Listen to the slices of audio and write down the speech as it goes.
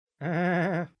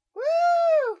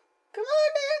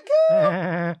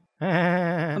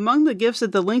Among the gifts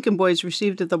that the Lincoln boys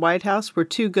received at the White House were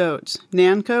 2 goats,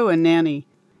 Nanko and Nanny.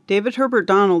 David Herbert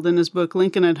Donald, in his book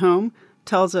Lincoln at Home,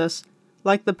 tells us,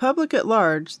 like the public at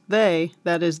large, they,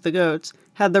 that is the goats,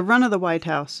 had the run of the White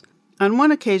House. On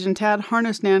one occasion, Tad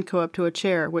harnessed Nanko up to a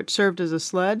chair, which served as a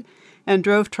sled, and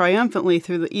drove triumphantly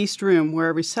through the East Room, where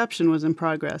a reception was in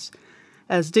progress.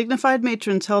 As dignified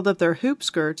matrons held up their hoop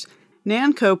skirts,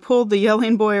 Nanko pulled the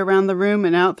yelling boy around the room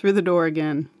and out through the door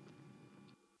again.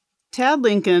 Tad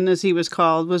Lincoln, as he was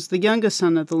called, was the youngest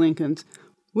son of the Lincolns.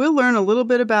 We'll learn a little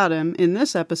bit about him in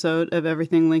this episode of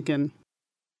Everything Lincoln.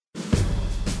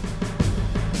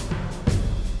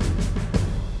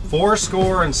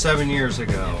 77 years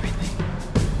ago.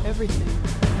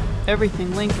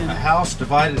 Everything Lincoln. A house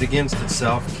divided against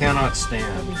itself cannot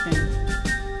stand.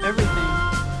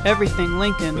 Everything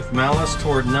Lincoln. With malice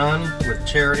toward none, with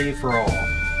charity for all.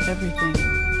 Everything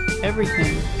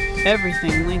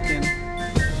Lincoln.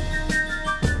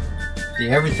 The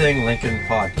Everything Lincoln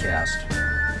Podcast.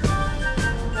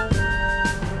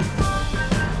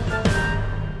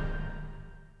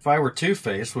 If I were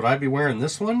Two-Face, would I be wearing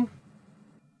this one?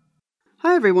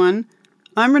 Hi everyone,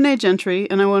 I'm Renee Gentry,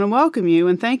 and I want to welcome you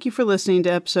and thank you for listening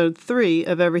to episode 3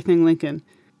 of Everything Lincoln.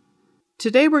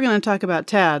 Today we're going to talk about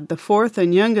Tad, the 4th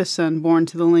and youngest son born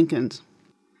to the Lincolns.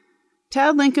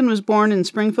 Tad Lincoln was born in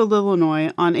Springfield,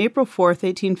 Illinois on April 4th,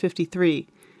 1853.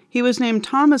 He was named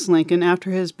Thomas Lincoln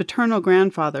after his paternal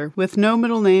grandfather, with no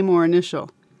middle name or initial.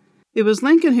 It was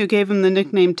Lincoln who gave him the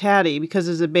nickname Taddy because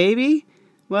as a baby,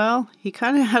 well, he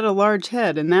kind of had a large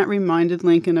head, and that reminded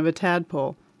Lincoln of a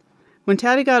tadpole. When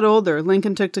Taddy got older,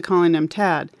 Lincoln took to calling him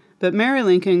Tad, but Mary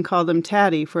Lincoln called him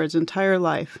Taddy for his entire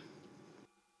life.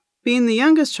 Being the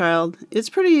youngest child, it's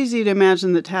pretty easy to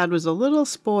imagine that Tad was a little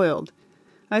spoiled.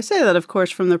 I say that, of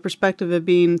course, from the perspective of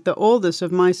being the oldest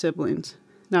of my siblings.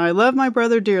 Now, I love my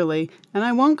brother dearly, and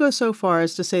I won't go so far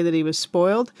as to say that he was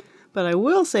spoiled, but I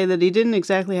will say that he didn't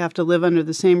exactly have to live under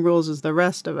the same rules as the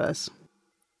rest of us.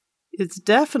 It's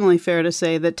definitely fair to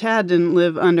say that Tad didn't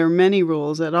live under many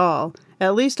rules at all,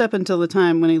 at least up until the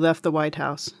time when he left the White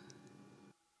House.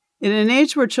 In an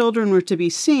age where children were to be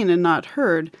seen and not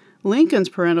heard, Lincoln's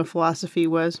parental philosophy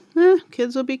was,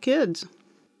 kids will be kids.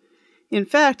 In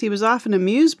fact, he was often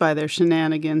amused by their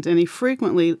shenanigans, and he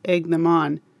frequently egged them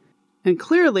on. And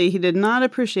clearly he did not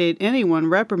appreciate anyone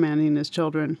reprimanding his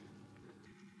children.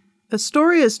 A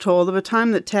story is told of a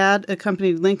time that Tad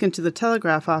accompanied Lincoln to the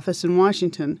telegraph office in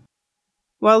Washington.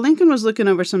 While Lincoln was looking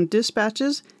over some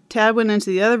dispatches, Tad went into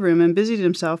the other room and busied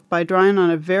himself by drawing on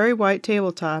a very white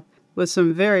tabletop with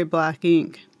some very black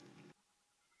ink.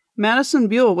 Madison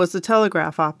Buell was the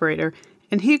telegraph operator,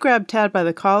 and he grabbed Tad by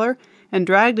the collar and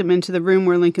dragged him into the room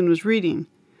where Lincoln was reading.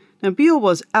 Now, Buell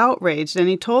was outraged, and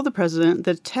he told the president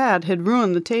that Tad had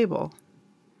ruined the table.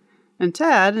 And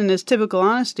Tad, in his typical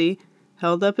honesty,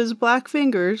 held up his black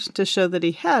fingers to show that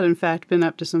he had, in fact, been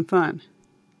up to some fun.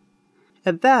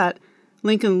 At that,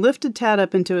 Lincoln lifted Tad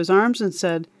up into his arms and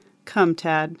said, "Come,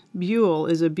 Tad, Buell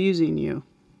is abusing you."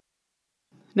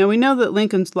 Now, we know that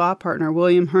Lincoln's law partner,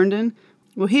 William Herndon,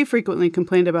 he frequently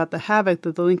complained about the havoc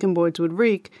that the Lincoln boys would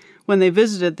wreak when they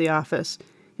visited the office.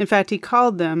 In fact, he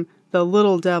called them the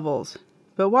little devils,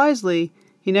 but wisely,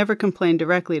 he never complained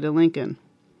directly to Lincoln.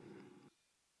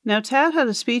 Now, Tad had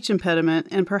a speech impediment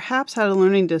and perhaps had a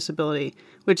learning disability,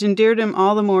 which endeared him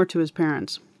all the more to his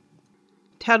parents.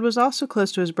 Tad was also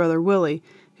close to his brother Willie,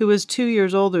 who was 2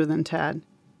 years older than Tad.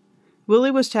 Willie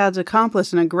was Tad's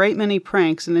accomplice in a great many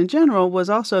pranks and in general was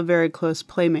also a very close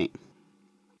playmate.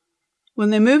 When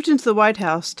they moved into the White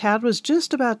House, Tad was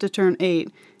just about to turn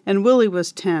 8 and Willie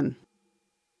was 10.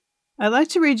 I'd like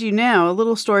to read you now a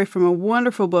little story from a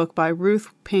wonderful book by Ruth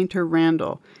Painter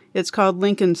Randall. It's called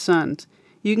Lincoln's Sons.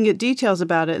 You can get details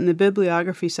about it in the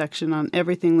bibliography section on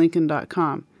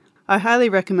everythinglincoln.com. I highly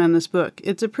recommend this book.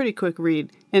 It's a pretty quick read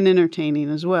and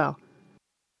entertaining as well.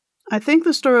 I think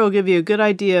the story will give you a good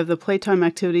idea of the playtime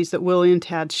activities that Willie and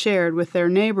Tad shared with their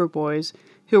neighbor boys,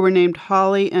 who were named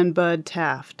Holly and Bud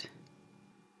Taft.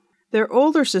 Their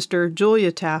older sister,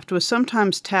 Julia Taft, was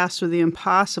sometimes tasked with the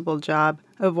impossible job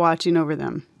of watching over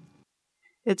them.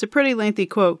 It's a pretty lengthy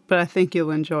quote, but I think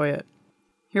you'll enjoy it.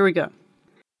 Here we go.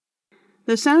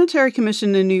 The Sanitary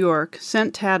Commission in New York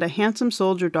sent Tad a handsome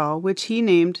soldier doll, which he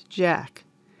named Jack.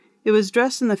 It was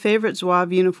dressed in the favorite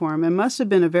Zouave uniform and must have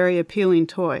been a very appealing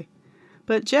toy.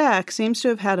 But Jack seems to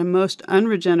have had a most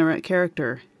unregenerate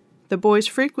character. The boys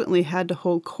frequently had to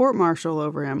hold court-martial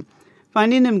over him,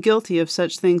 finding him guilty of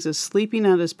such things as sleeping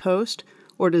at his post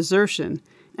or desertion,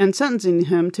 and sentencing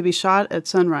him to be shot at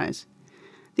sunrise.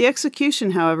 The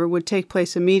execution, however, would take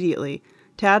place immediately,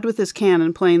 Tad with his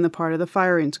cannon playing the part of the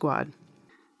firing squad.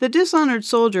 The dishonored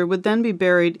soldier would then be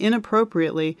buried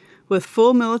inappropriately with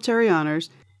full military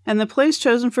honors, and the place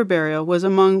chosen for burial was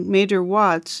among Major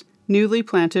Watt's newly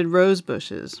planted rose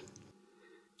bushes.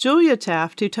 Julia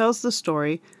Taft, who tells the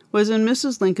story, was in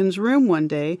Mrs. Lincoln's room one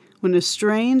day when a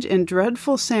strange and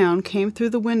dreadful sound came through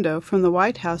the window from the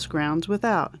White House grounds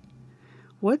without.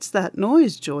 "What's that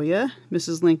noise, Julia?"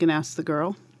 Mrs. Lincoln asked the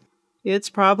girl.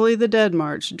 "It's probably the Dead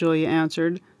March," Julia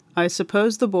answered. "I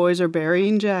suppose the boys are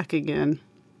burying Jack again."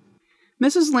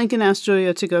 Mrs. Lincoln asked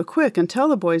Julia to go quick and tell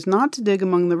the boys not to dig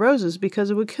among the roses because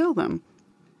it would kill them.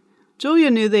 Julia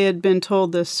knew they had been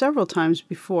told this several times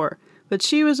before, but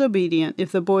she was obedient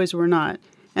if the boys were not,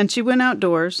 and she went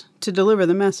outdoors to deliver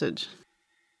the message.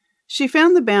 She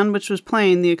found the band which was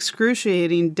playing the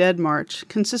excruciating Dead March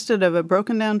consisted of a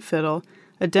broken-down fiddle,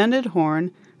 a dented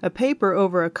horn, a paper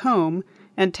over a comb,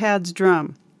 and Tad's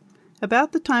drum.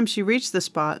 About the time she reached the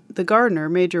spot, the gardener,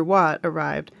 Major Watt,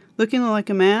 arrived, looking like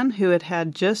a man who had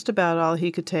had just about all he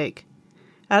could take.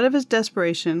 Out of his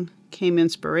desperation came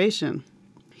inspiration.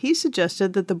 He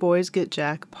suggested that the boys get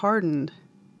Jack pardoned.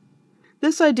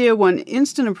 This idea won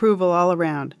instant approval all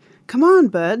around. "Come on,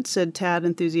 Bud," said Tad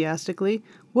enthusiastically.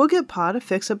 "We'll get Pa to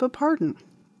fix up a pardon."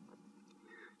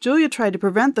 Julia tried to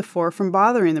prevent the four from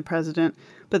bothering the president,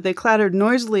 but they clattered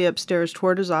noisily upstairs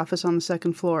toward his office on the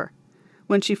second floor.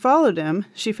 When she followed him,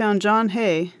 she found John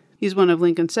Hay. He's one of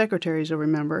Lincoln's secretaries, you'll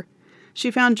remember. She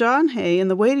found John Hay in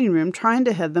the waiting room trying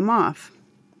to head them off.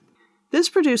 This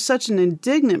produced such an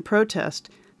indignant protest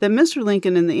that Mr.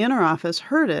 Lincoln in the inner office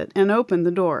heard it and opened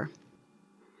the door.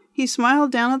 He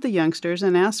smiled down at the youngsters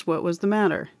and asked what was the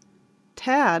matter.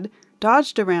 Tad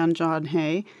dodged around John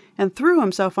Hay and threw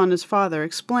himself on his father,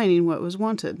 explaining what was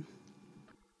wanted.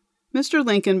 Mr.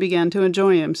 Lincoln began to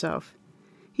enjoy himself.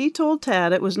 He told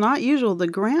Tad it was not usual to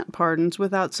grant pardons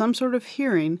without some sort of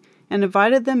hearing, and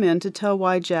invited them in to tell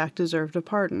why Jack deserved a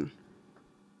pardon.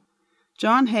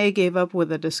 John Hay gave up with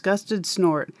a disgusted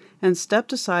snort and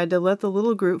stepped aside to let the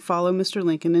little group follow Mr.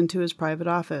 Lincoln into his private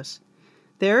office.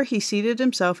 There he seated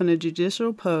himself in a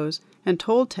judicial pose and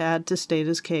told Tad to state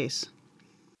his case.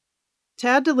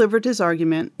 Tad delivered his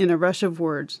argument in a rush of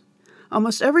words.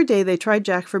 "Almost every day they tried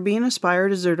Jack for being a spy or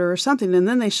deserter or something, and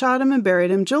then they shot him and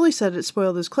buried him. Julie said it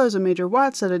spoiled his clothes, and Major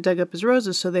Watt said it dug up his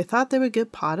roses, so they thought they would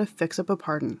get Pa to fix up a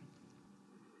pardon."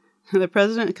 The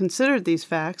president considered these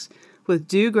facts with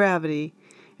due gravity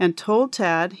and told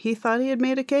Tad he thought he had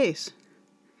made a case.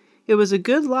 It was a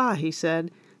good law, he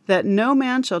said, that no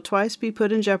man shall twice be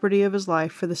put in jeopardy of his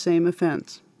life for the same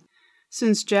offense.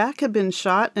 Since Jack had been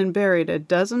shot and buried a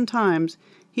dozen times,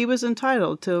 he was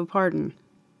entitled to a pardon.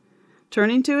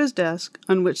 Turning to his desk,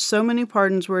 on which so many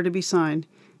pardons were to be signed,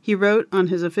 he wrote on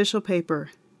his official paper,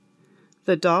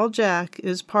 "The doll Jack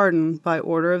is pardoned by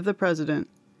order of the President.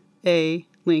 A.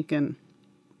 Lincoln."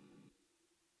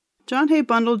 John Hay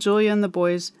bundled Julia and the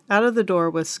boys out of the door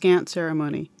with scant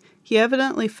ceremony. He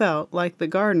evidently felt, like the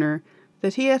gardener,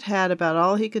 that he had had about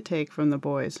all he could take from the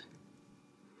boys.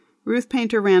 Ruth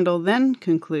Painter Randall then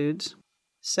concludes,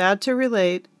 "Sad to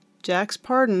relate, Jack's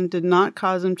pardon did not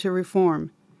cause him to reform.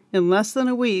 In less than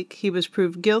a week, he was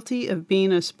proved guilty of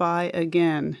being a spy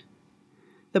again.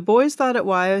 The boys thought it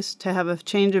wise to have a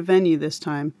change of venue this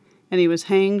time, and he was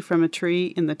hanged from a tree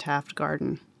in the Taft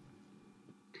garden."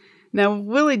 Now,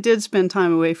 Willie did spend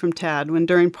time away from Tad when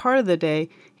during part of the day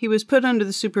he was put under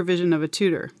the supervision of a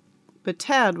tutor. But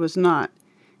Tad was not.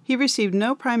 He received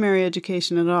no primary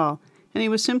education at all, and he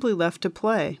was simply left to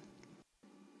play.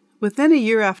 Within a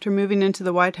year after moving into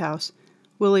the White House,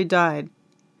 Willie died.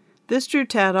 This drew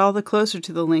Tad all the closer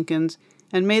to the Lincolns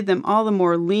and made them all the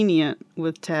more lenient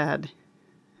with Tad.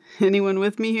 Anyone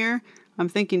with me here? I'm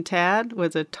thinking Tad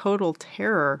was a total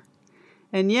terror.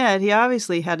 And yet, he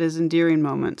obviously had his endearing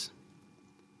moments.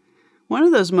 One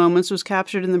of those moments was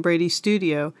captured in the Brady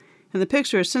studio, and the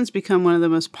picture has since become one of the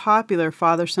most popular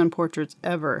father-son portraits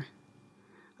ever.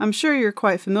 I'm sure you're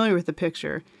quite familiar with the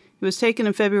picture. It was taken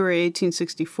in February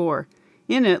 1864.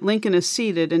 In it, Lincoln is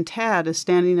seated and Tad is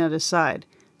standing at his side.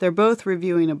 They're both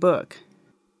reviewing a book.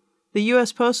 The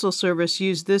U.S. Postal Service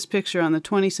used this picture on the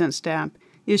 20-cent stamp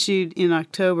issued in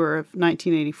October of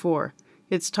 1984.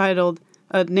 It's titled,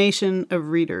 "A Nation of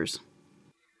Readers."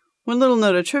 One little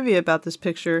note of trivia about this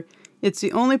picture: it's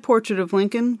the only portrait of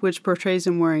Lincoln which portrays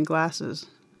him wearing glasses.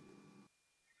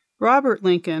 Robert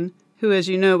Lincoln, who as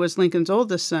you know was Lincoln's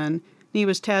oldest son, and he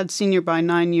was Tad's senior by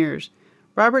 9 years,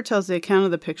 Robert tells the account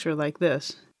of the picture like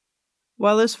this.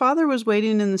 While his father was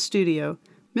waiting in the studio,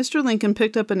 Mr. Lincoln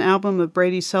picked up an album of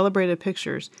Brady's celebrated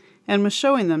pictures and was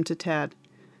showing them to Tad.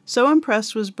 So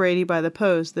impressed was Brady by the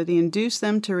pose that he induced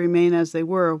them to remain as they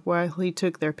were while he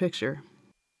took their picture.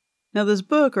 Now, this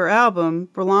book or album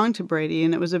belonged to Brady,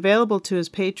 and it was available to his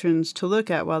patrons to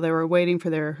look at while they were waiting for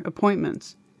their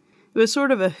appointments. It was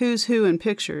sort of a who's who in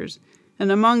pictures,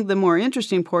 and among the more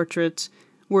interesting portraits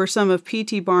were some of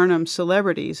P.T. Barnum's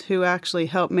celebrities who actually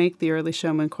helped make the early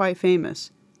showman quite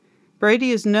famous.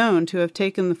 Brady is known to have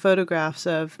taken the photographs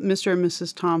of Mr. and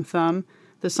Mrs. Tom Thumb,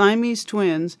 the Siamese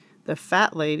twins, the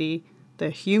Fat Lady, the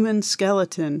Human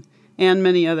Skeleton, and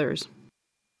many others.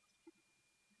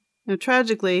 Now,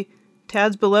 tragically,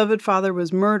 Tad's beloved father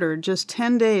was murdered just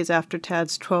 10 days after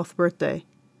Tad's 12th birthday.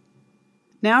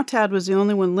 Now Tad was the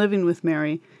only one living with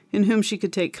Mary in whom she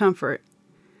could take comfort.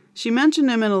 She mentioned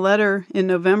him in a letter in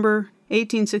November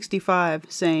 1865,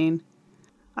 saying,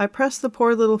 "I press the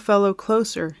poor little fellow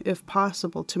closer, if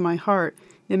possible, to my heart,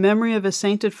 in memory of his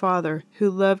sainted father, who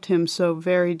loved him so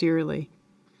very dearly."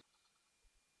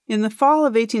 In the fall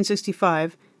of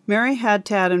 1865, Mary had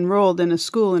Tad enrolled in a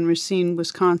school in Racine,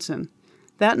 Wisconsin.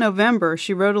 That November,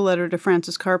 she wrote a letter to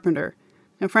Francis Carpenter.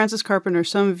 Now, Francis Carpenter,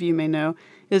 some of you may know,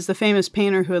 is the famous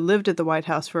painter who had lived at the White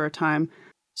House for a time.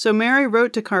 So Mary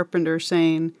wrote to Carpenter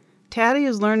saying, "Taddy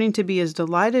is learning to be as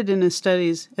delighted in his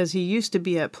studies as he used to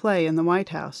be at play in the White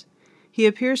House. He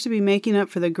appears to be making up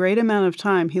for the great amount of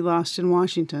time he lost in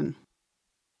Washington."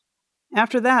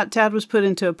 After that, Tad was put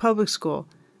into a public school,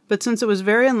 but since it was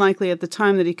very unlikely at the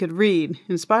time that he could read,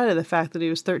 in spite of the fact that he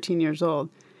was 13 years old,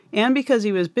 and because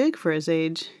he was big for his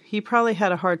age, he probably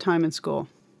had a hard time in school.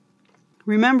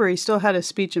 Remember, he still had a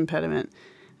speech impediment,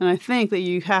 and I think that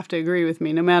you have to agree with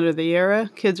me, no matter the era,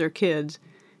 kids are kids,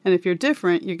 and if you're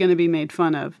different, you're going to be made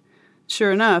fun of.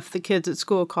 Sure enough, the kids at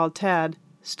school called Tad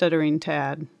Stuttering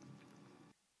Tad.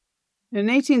 In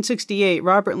 1868,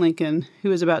 Robert Lincoln, who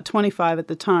was about 25 at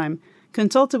the time,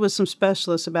 consulted with some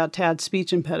specialists about Tad's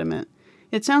speech impediment.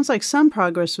 It sounds like some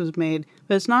progress was made,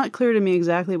 but it's not clear to me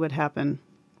exactly what happened.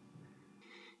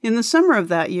 In the summer of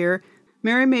that year,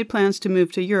 Mary made plans to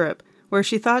move to Europe, where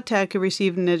she thought Tad could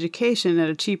receive an education at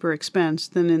a cheaper expense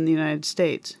than in the United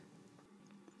States.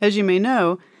 As you may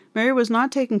know, Mary was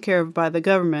not taken care of by the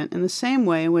government in the same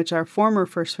way in which our former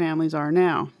first families are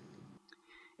now.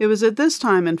 It was at this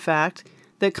time, in fact,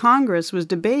 that Congress was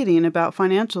debating about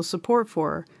financial support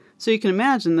for her, so you can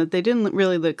imagine that they didn't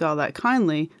really look all that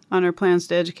kindly on her plans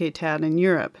to educate Tad in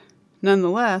Europe.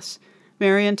 Nonetheless,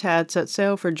 Mary and Tad set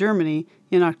sail for Germany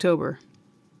in October.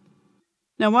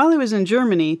 Now, while he was in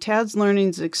Germany, Tad's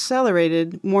learnings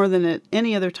accelerated more than at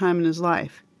any other time in his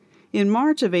life. In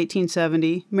March of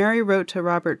 1870, Mary wrote to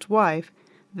Robert's wife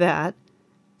that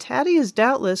Taddy is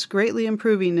doubtless greatly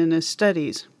improving in his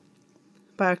studies.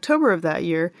 By October of that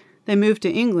year, they moved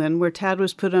to England, where Tad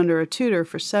was put under a tutor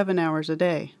for 7 hours a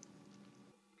day.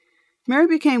 Mary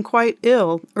became quite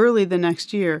ill early the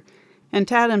next year, and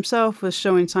Tad himself was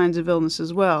showing signs of illness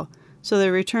as well, so they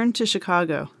returned to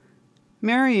Chicago.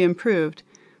 Mary improved,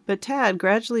 but Tad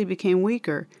gradually became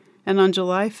weaker, and on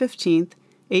July 15,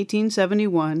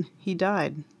 1871, he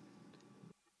died.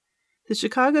 The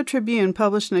Chicago Tribune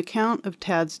published an account of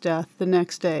Tad's death the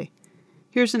next day.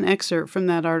 Here's an excerpt from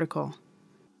that article.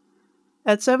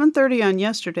 At 7:30 on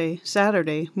yesterday,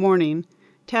 Saturday, morning,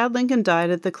 Tad Lincoln died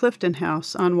at the Clifton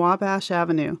House on Wabash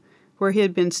Avenue, where he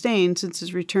had been staying since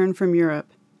his return from Europe.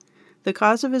 The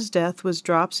cause of his death was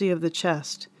dropsy of the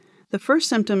chest. The first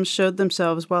symptoms showed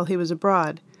themselves while he was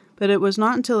abroad, but it was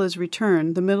not until his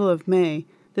return, the middle of May,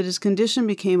 that his condition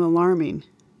became alarming.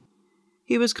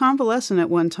 He was convalescent at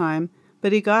one time,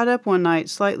 but he got up one night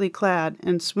slightly clad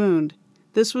and swooned.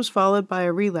 This was followed by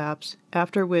a relapse,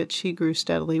 after which he grew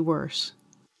steadily worse.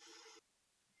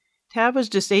 Tad was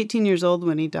just 18 years old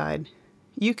when he died.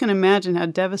 You can imagine how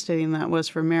devastating that was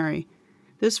for Mary.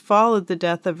 This followed the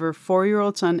death of her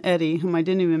 4-year-old son Eddie, whom I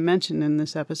didn't even mention in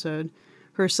this episode,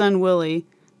 her son Willie,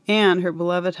 and her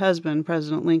beloved husband,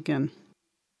 President Lincoln.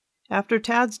 After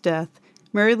Tad's death,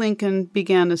 Mary Lincoln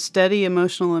began a steady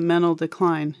emotional and mental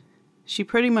decline. She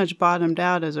pretty much bottomed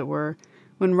out, as it were,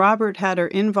 when Robert had her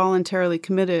involuntarily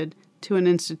committed to an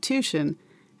institution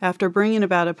after bringing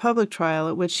about a public trial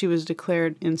at which she was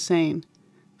declared insane.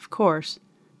 Of course,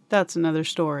 that's another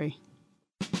story.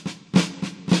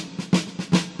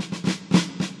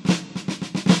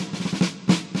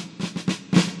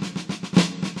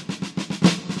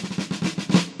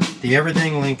 The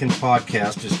Everything Lincoln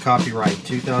podcast is copyright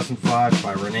 2005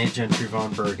 by Renee Gentry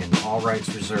von Bergen, all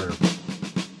rights reserved.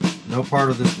 No part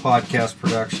of this podcast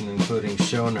production, including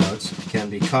show notes, can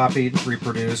be copied,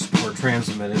 reproduced, or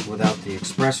transmitted without the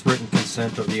express written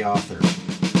consent of the author.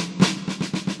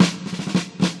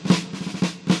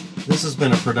 This has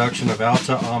been a production of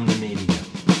Alta Omni Media.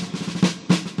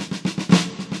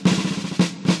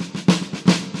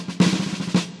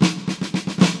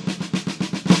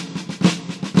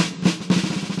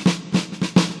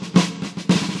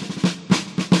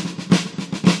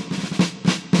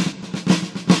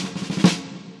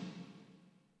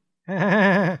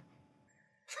 Okay,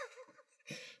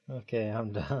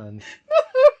 I'm done.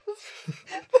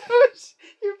 That was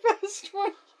your best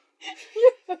one.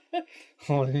 Yeah.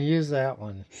 Well, use that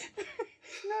one.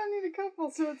 No, I need a couple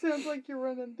so it sounds like you're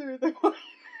running through the one.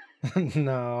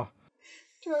 No.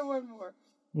 Try one more.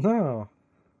 No.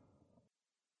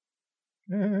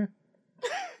 Good.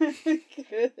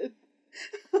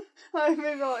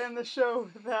 Maybe I'll end the show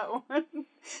with that one.